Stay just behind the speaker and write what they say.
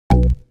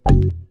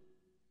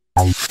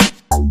Hey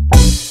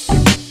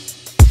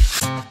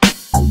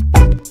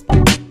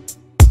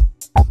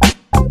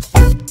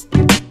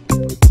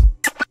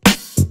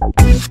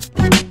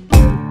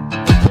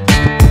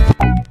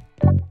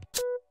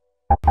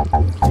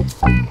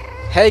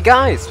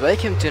guys,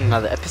 welcome to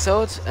another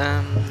episode.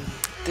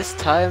 This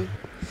time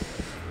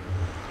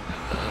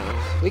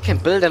we can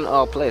build in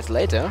our place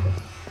later,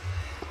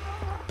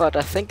 but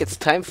I think it's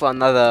time for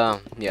another,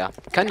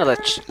 kind of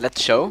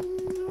let's show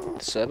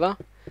server.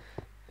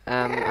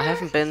 I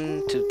haven't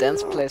been to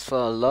Dan's place for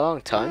a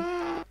long time.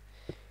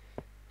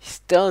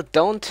 Still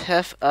don't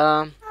have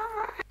a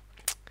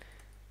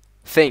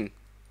thing,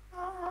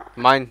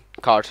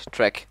 minecart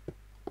track.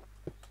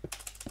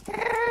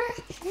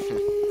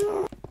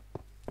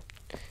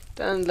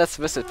 Then let's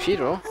visit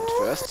Pedro at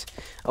first.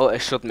 Oh, I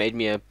should make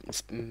me a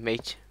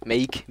speed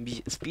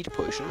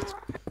potions.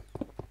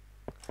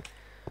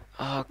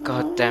 Oh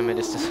god damn it!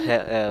 Is this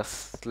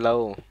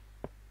slow?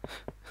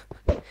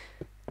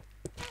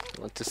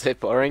 I want to say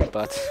boring,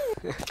 but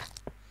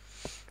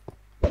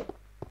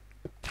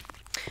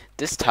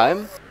this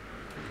time,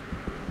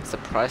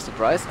 surprise,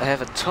 surprise, I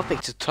have a topic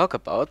to talk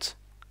about.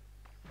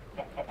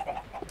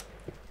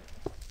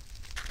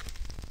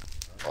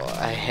 Oh,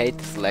 I hate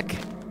this lag.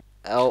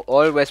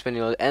 Always when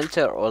you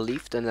enter or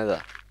leave the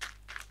nether.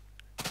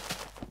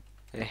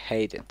 I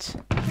hate it.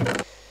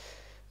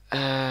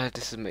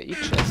 This is my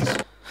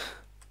e-chest.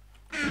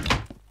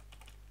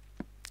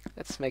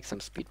 Let's make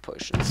some speed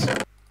potions.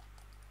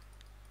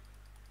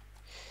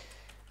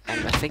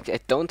 And I think I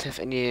don't have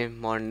any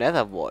more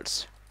nether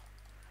warts.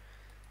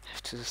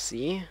 Have to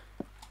see.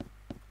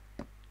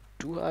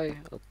 Do I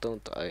or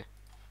don't I?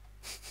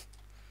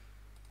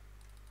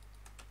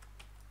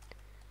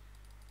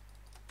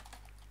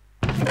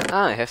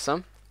 Ah, I have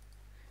some.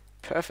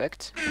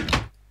 Perfect.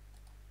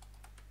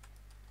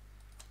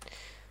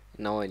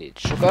 Now I need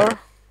sugar.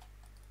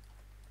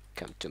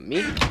 Come to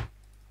me.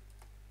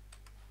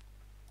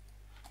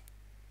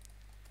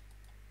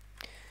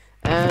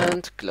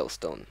 And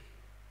glowstone.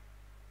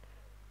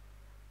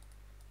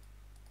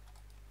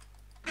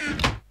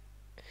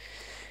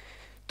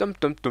 Dum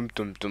dum dum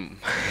dum dum.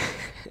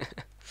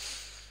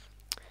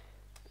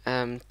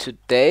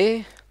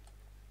 Today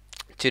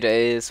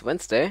is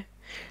Wednesday.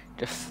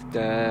 The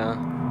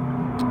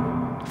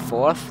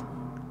 4th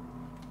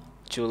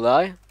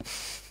July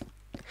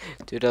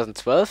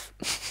 2012.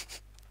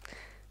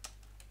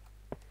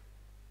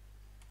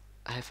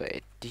 I have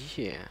an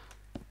idea.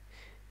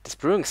 This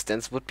brewing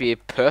stance would be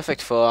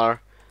perfect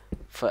for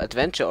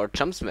adventure or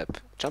jump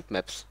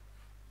maps.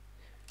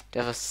 They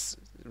have a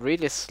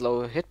really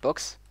slow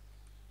hitbox.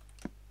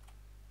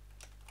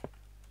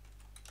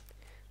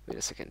 Wait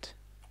a second.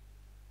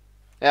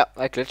 Yeah,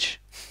 I glitch.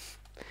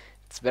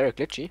 It's very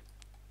glitchy.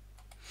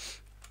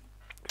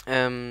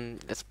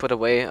 Let's put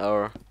away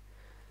our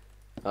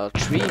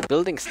tree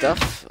building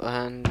stuff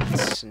and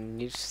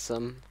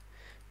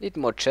need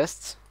more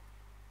chests.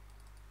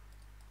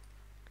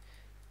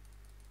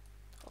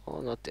 Oh,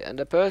 not the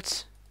ender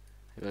pearls.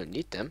 We will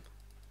need them,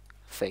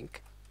 I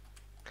think.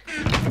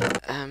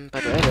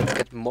 But let's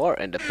get more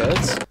ender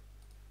pearls.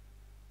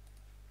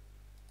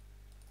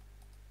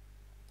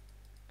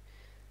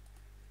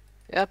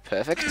 Yeah,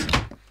 perfect.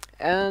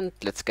 And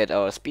let's get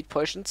our speed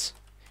potions.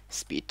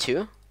 Speed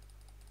 2.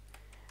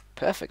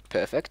 Perfect,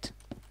 perfect.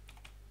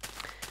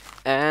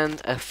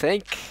 And I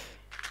think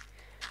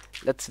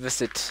let's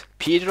visit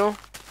Pedro,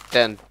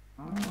 then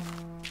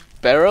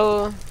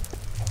Barrel,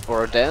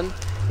 or then,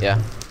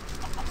 yeah.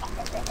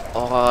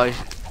 Oh,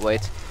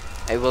 wait,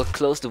 I will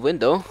close the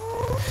window.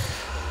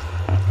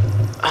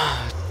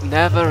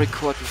 Never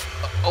record with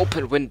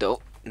open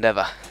window,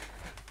 never.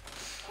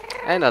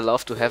 And I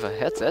love to have a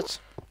headset.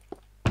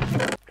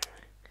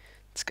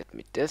 Let's get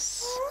me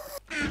this.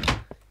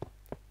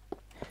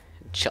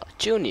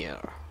 Junior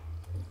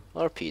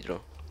or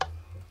Pedro.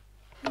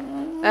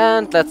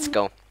 And let's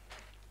go.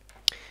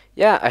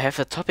 Yeah, I have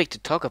a topic to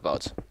talk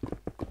about.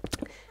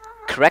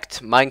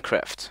 Cracked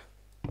Minecraft.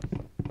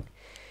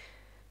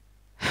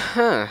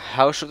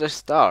 How should I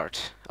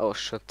start? Oh,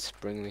 should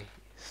bring me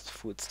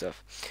food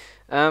stuff.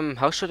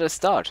 How should I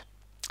start?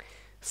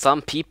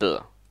 Some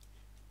people,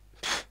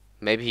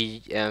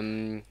 maybe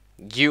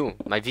you,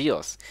 my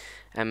viewers,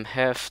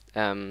 have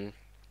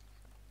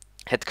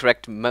had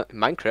cracked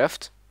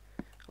Minecraft.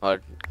 Or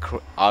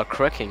are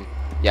cracking,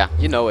 yeah,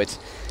 you know it.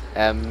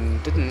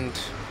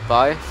 Didn't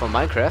buy for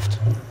Minecraft,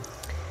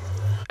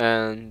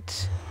 and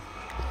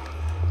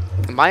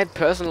my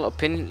personal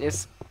opinion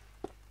is,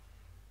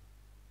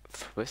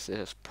 where's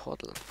this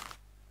portal?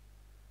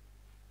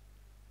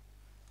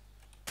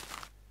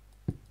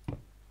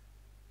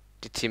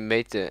 Did he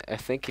made the? I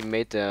think he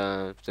made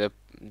the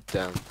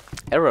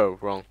arrow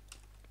wrong.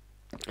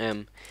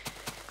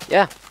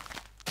 Yeah.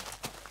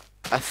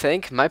 I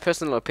think my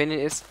personal opinion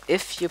is,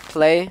 if you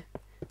play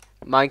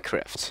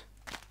Minecraft,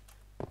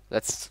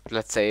 let's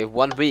say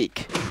 1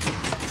 week,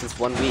 since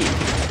 1 week,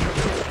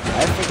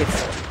 I think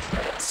it's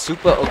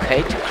super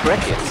okay to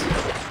crack it.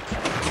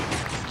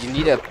 You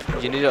need an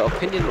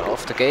opinion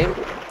of the game.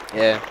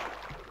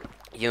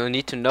 You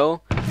need to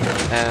know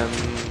um,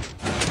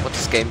 what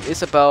this game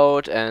is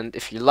about, and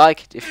if you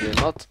like it, if you're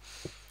not.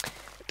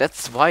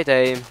 That's why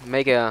they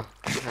make a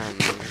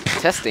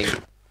testing,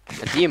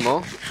 a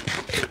demo.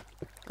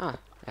 Ah,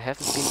 I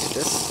haven't been to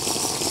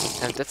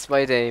this. And that's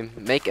why they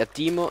make a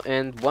demo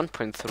in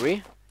 1.3.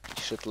 You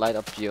should light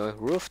up your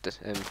roof,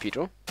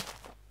 Pedro.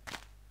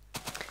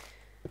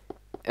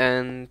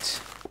 And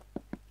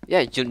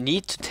yeah, you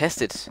need to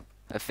test it,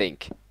 I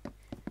think.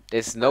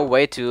 There's no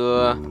way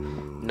to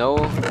know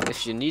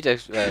if you need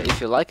if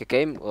you like a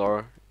game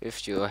or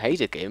if you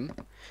hate a game.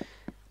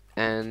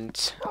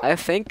 And I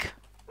think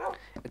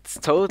it's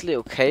totally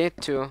okay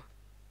to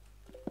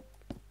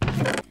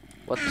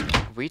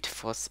wait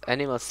for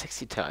animal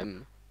sexy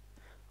time,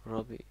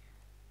 Robbie.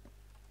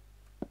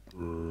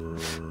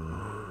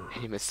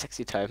 Animal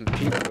sexy time,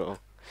 Pedro.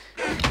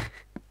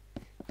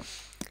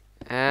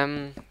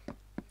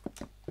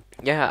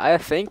 Yeah, I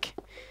think.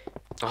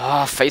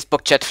 Oh,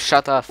 Facebook chat,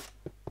 shut up.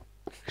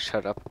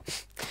 Shut up.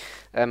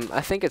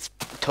 I think it's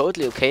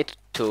totally okay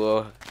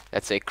to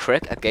let's say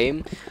crack a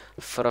game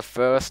for the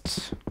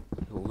first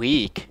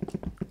week.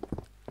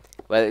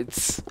 Well,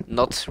 it's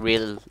not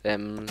real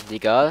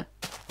legal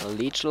or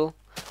legal.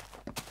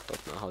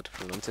 Don't know how to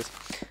pronounce it.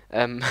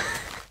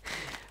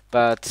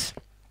 But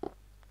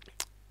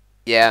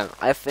yeah,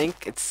 I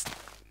think it's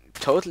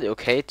totally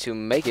okay to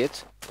make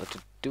it or to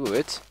do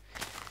it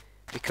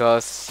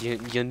because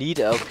you need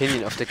an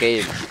opinion of the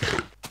game.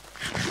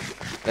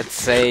 Let's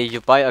say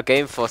you buy a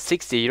game for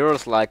 60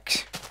 euros,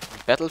 like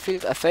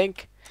Battlefield, I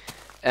think,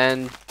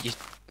 and you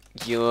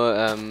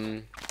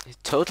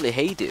totally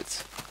hate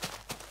it.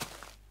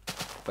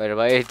 By the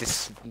way,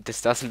 this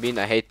doesn't mean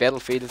I hate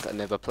Battlefield. I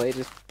never played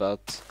it,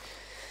 but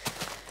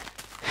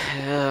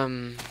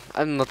I'm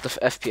not the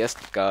FPS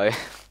guy.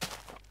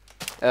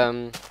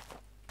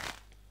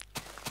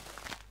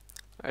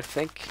 I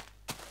think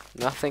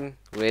nothing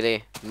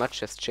really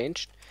much has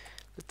changed.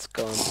 Let's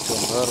go into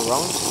another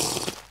round.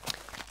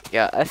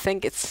 Yeah, I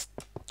think it's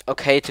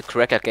okay to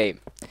crack a game.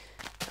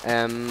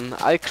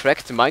 I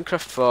cracked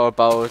Minecraft for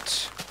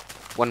about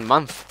 1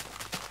 month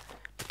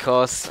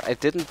because I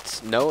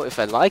didn't know if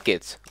I like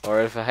it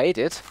or if I hate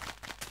it,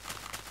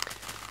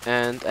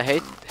 and I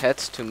had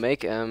to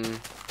make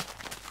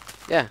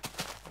yeah,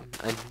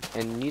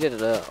 I needed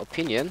an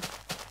opinion.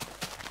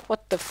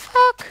 What the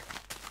fuck?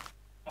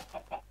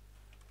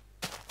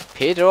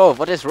 Pedro,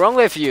 what is wrong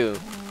with you?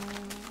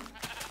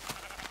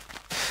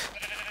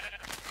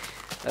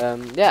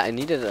 Yeah, I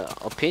needed an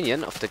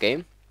opinion of the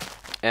game,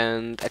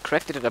 and I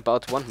cracked it in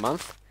about 1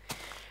 month,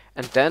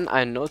 and then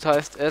I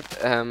noticed it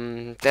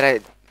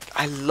that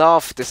I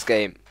love this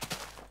game.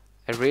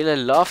 I really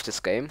love this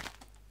game,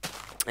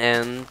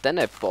 and then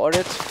I bought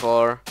it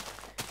for.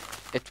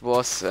 It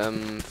was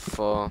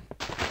for.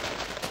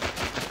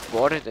 I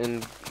bought it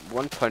in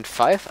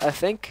 1.5, I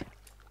think.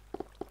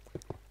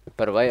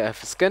 By the way, I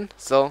have a skin,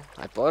 so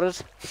I bought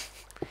it,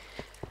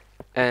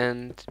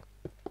 and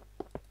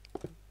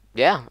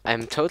yeah,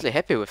 I'm totally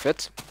happy with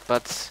it,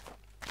 but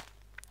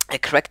I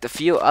cracked a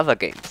few other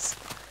games.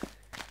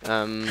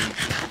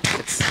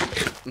 It's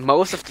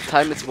most of the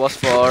time it was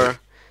for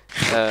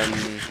to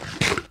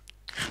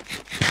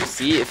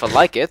see if I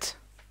like it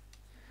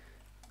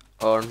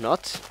or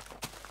not,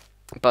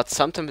 but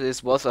sometimes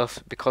it was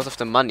because of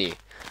the money.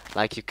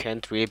 Like you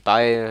can't really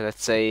buy,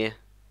 let's say,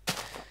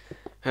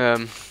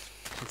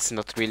 it's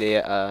not really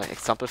an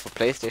example for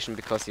PlayStation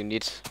because you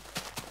need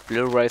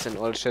Blu-rays and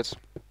all shit.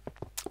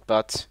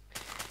 But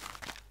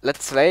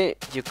let's say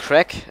you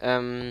crack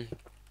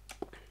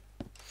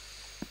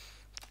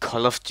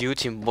Call of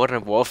Duty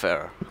Modern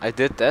Warfare. I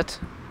did that,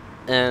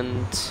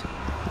 and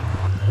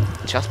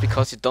just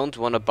because you don't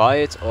want to buy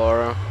it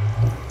or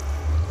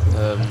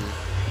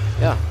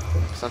yeah,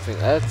 something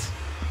else.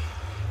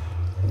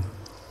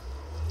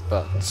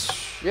 But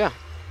yeah,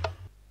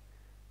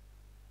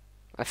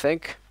 I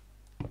think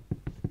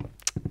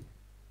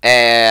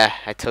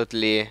I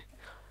totally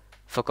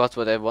forgot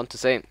what I want to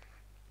say.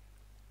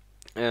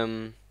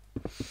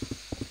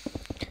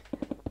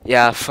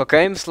 Yeah, for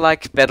games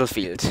like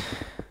Battlefield.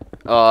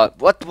 Why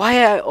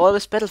I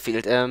always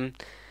Battlefield?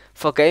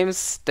 For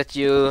games that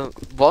you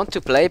want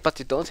to play but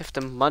you don't have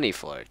the money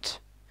for it.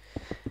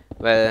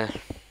 Well,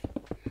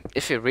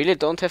 if you really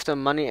don't have the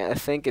money, I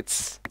think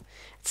it's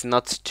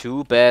not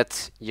too bad.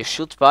 You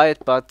should buy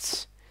it,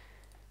 but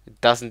it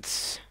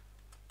doesn't.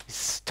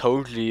 It's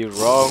totally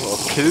wrong or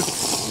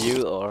kills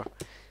you or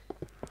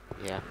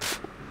yeah.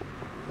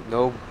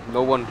 No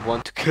one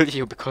want to kill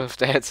you because of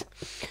that.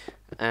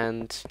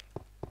 And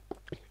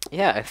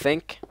yeah, I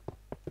think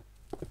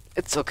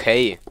it's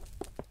okay.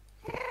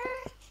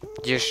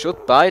 You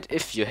should buy it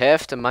if you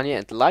have the money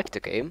and like the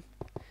game.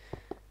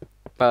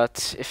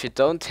 But if you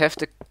don't have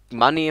the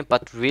money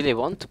but really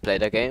want to play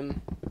the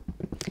game,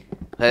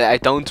 well, I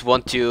don't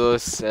want to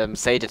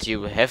say that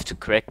you have to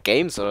crack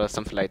games or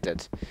something like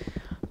that.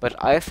 But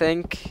I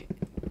think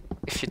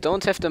if you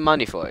don't have the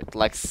money for it,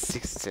 like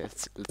let's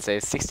say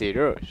 60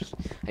 euros,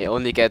 I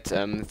only get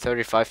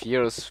 35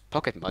 euros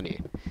pocket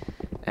money,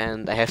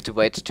 and I have to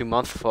wait 2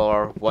 months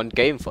for one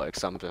game, for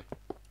example.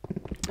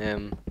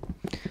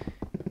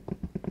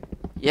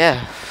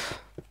 Yeah,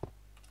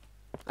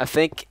 I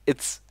think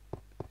it's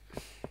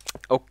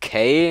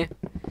okay,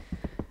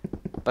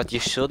 but you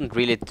shouldn't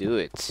really do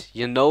it.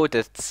 You know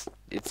that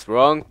it's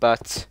wrong,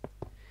 but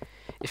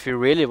if you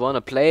really want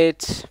to play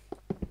it,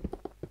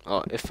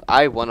 or if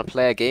I want to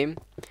play a game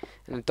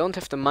and I don't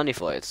have the money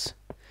for it,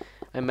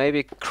 I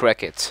maybe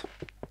crack it.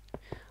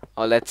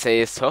 Or let's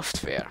say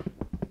software.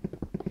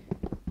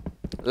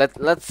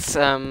 Let's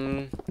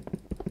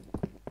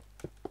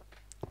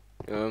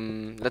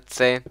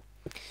say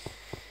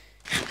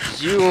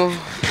you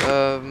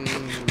um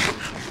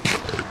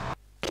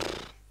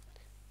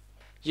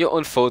you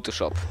own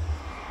Photoshop.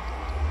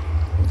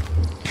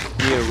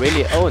 Do you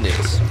really own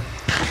it?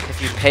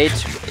 Have you paid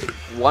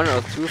 1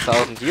 or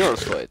 2,000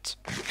 euros for it?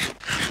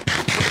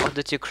 Or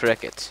did you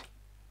crack it?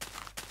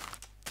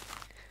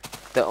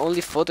 The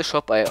only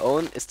Photoshop I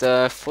own is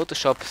the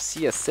Photoshop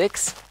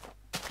CS6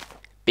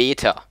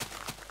 beta.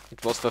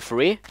 It was for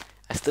free.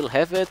 I still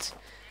have it.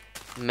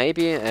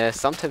 Maybe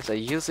sometimes I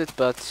use it,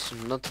 but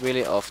not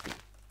really often.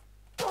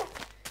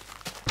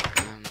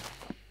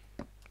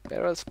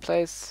 Barrel's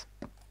place.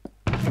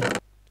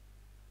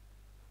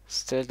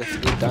 Still the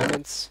 3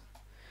 diamonds.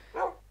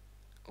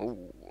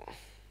 Ooh.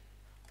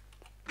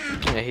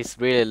 Yeah, he's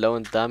really low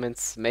in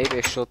diamonds. Maybe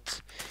I should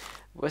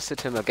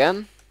visit him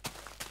again.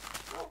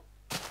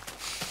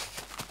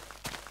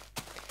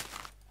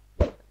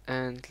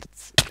 And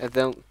I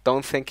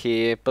don't think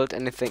he built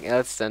anything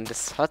else than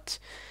this hut.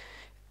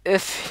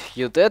 If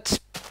you did,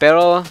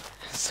 Barrel,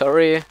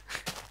 sorry.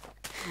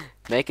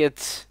 Make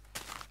it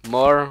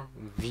more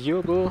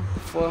viewable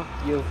for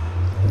you,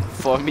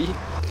 for me.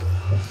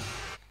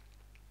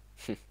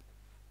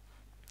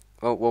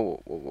 Whoa,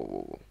 whoa, whoa,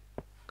 whoa,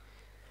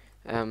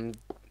 whoa.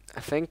 I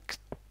think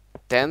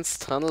Dan's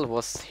tunnel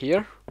was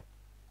here.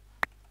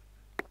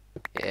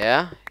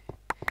 Yeah.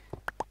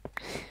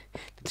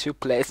 The two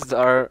places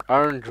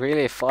aren't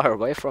really far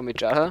away from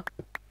each other.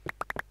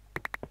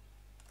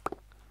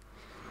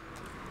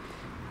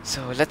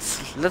 So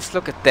let's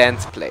look at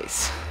Dan's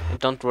place. I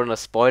don't wanna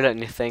spoil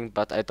anything,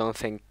 but I don't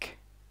think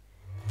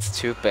it's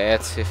too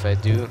bad if I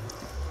do.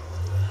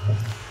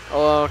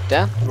 Or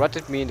Dan, write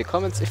it me in the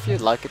comments if you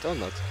like it or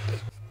not.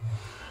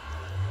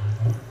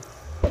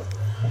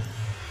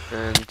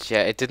 And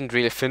yeah, I didn't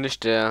really finish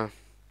the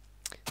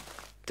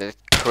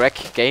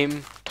crack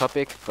game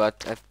topic,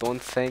 but I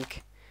don't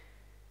think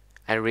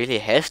I really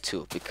have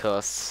to,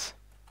 because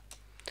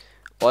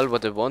all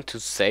what I want to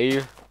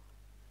say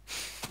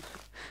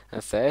I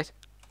said.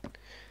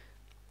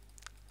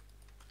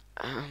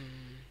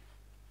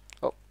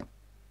 Oh,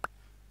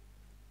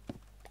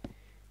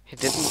 he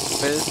didn't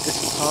build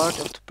this part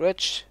of the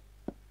bridge.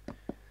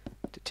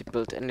 Did he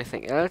build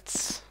anything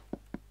else?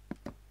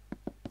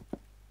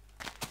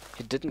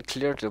 He didn't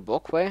clear the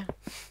walkway.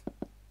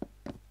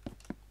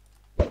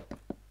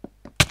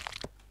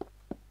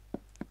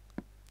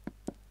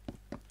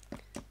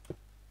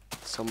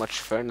 So much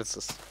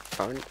furnaces.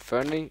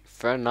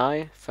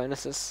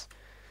 Furnaces.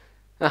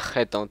 Ugh,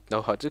 I don't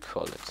know how to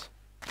call it.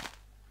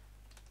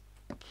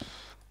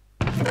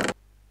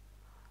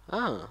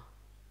 Ah.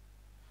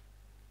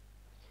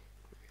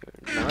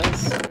 Very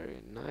nice,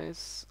 very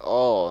nice.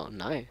 Oh,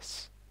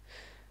 nice.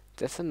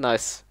 That's a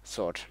nice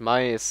sword.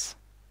 Mine is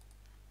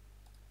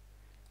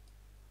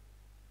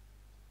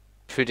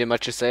pretty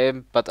much the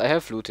same, but I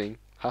have looting.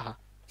 Haha.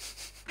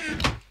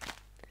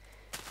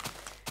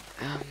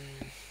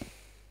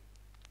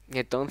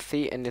 I don't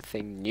see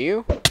anything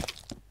new.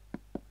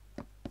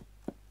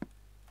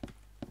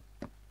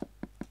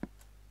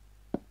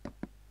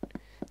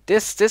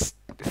 This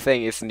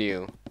thing is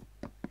new.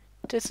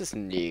 This is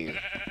new.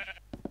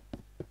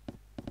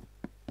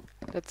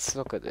 Let's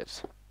look at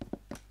it.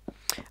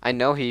 I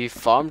know he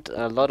farmed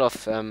a lot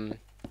of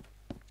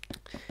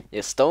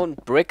stone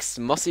bricks,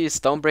 mossy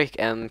stone brick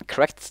and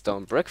cracked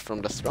stone brick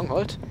from the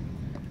stronghold.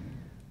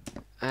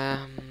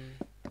 I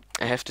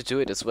have to do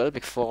it as well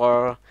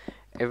before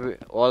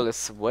all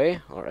is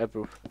away, or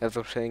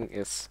everything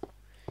is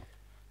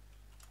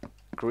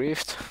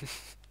grieved.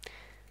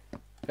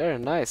 Very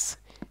nice.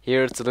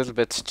 Here it's a little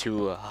bit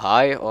too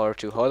high or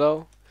too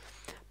hollow,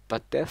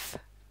 but this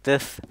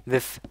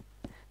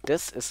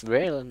is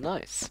really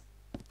nice.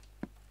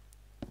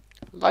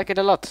 Like it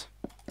a lot.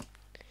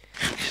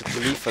 Should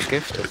leave a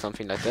gift or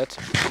something like that.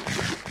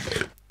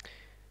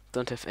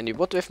 Don't have any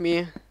wood with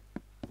me.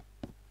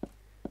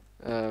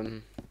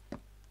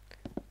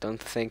 Don't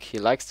think he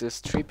likes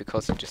this tree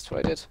because he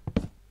destroyed it.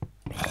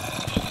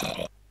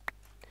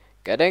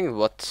 Getting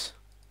what?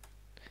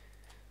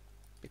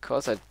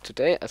 Because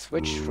today I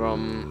switched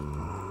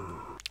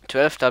from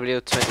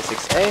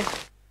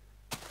 12W26A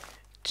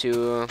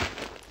to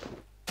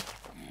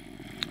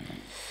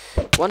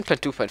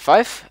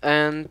 1.2.5,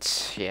 and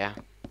yeah.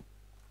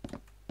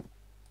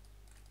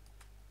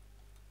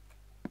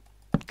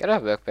 Get a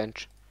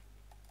workbench.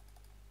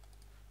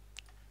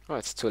 Oh,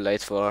 it's too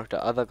late for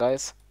the other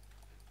guys.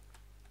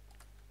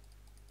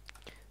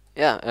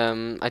 Yeah,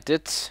 I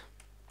did.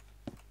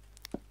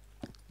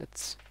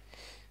 Let's.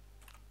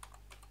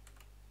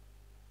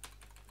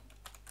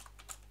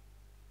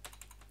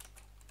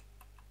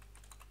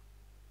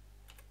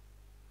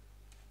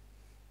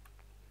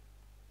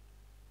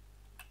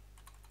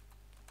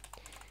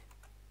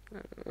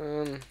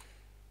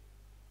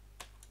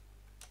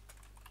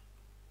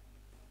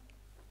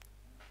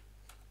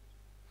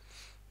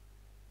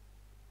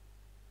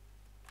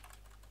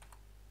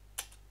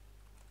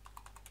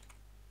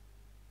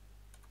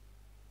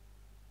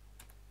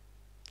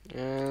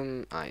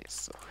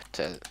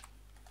 iSuchtel.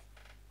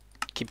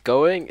 Keep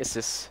going. Is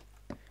this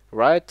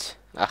right?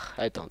 Ach,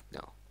 I don't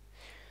know.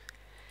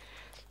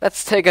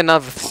 Let's take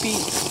another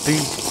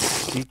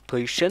speed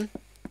potion.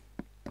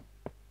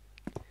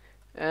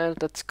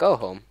 And let's go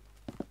home.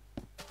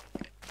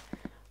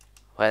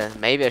 Well,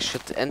 maybe I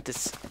should end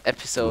this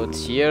episode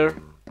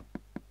here.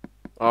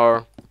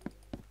 Or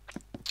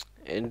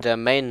in the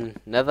main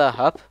nether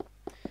hub.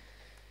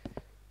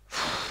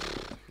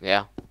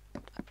 Yeah.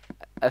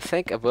 I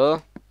think I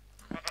will.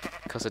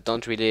 Because I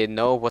don't really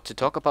know what to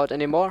talk about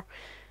anymore.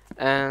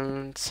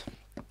 And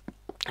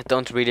I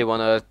don't really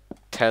want to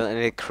tell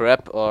any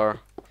crap or...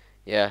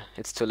 Yeah,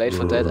 it's too late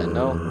for that, I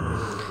know.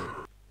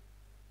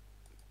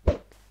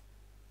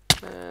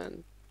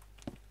 And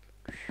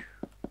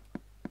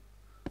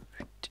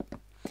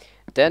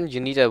then you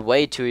need a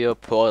way to your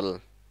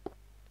portal.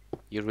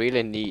 You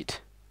really need.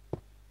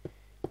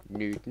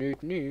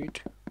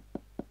 Need.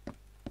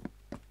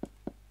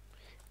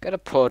 Got a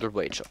portal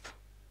way job.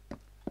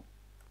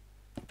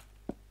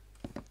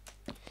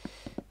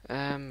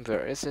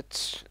 Where is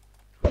it?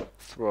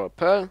 Throw a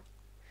pearl.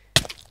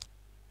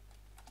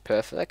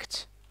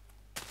 Perfect.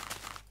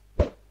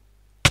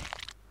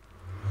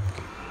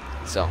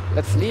 So,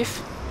 let's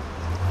leave.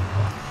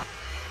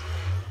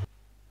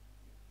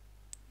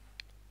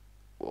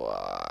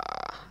 Wow,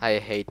 I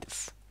hate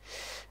this.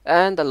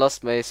 And I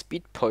lost my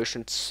speed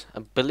potions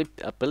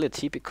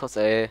ability because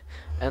I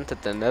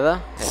entered the nether.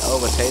 I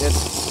overstayed it.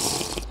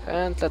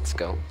 And let's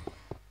go.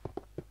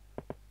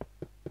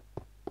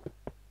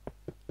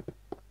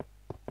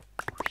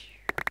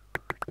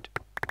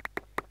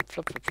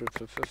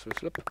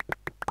 Flop.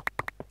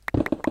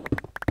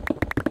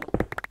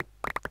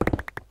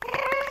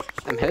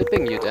 I'm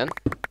helping you then.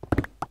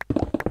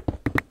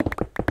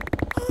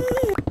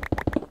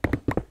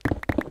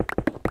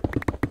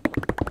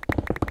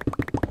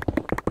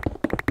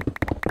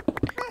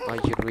 Oh,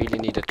 you really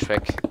need a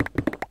track.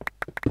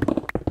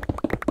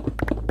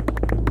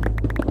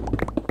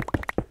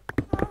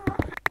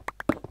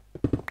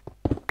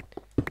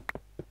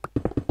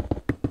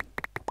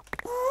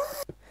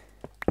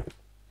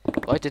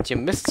 Why did you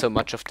miss so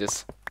much of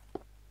this?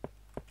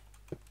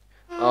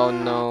 Oh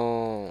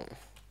no.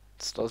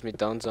 It slows me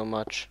down so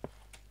much.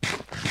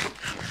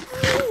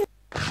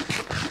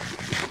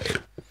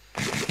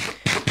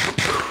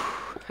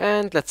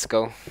 And let's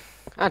go.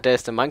 Ah,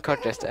 there's the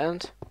minecart, there's the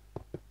end.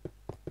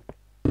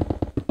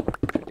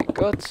 Pretty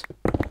good.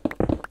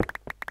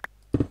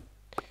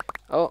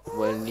 Oh,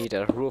 we'll need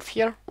a roof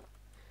here.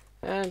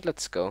 And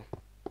let's go.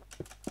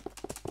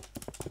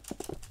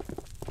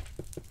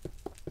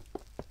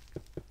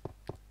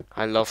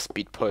 I love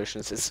speed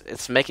potions.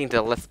 It's making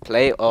the let's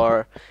play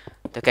or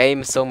the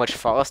game so much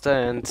faster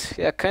and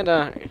yeah,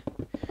 kinda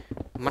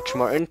much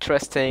more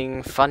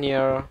interesting,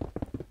 funnier.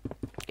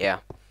 Yeah,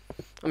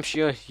 I'm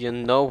sure you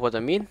know what I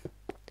mean.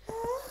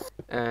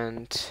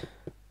 And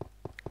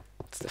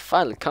it's the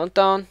final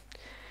countdown.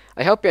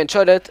 I hope you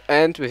enjoyed it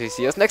and we will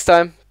see us next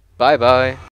time. Bye bye.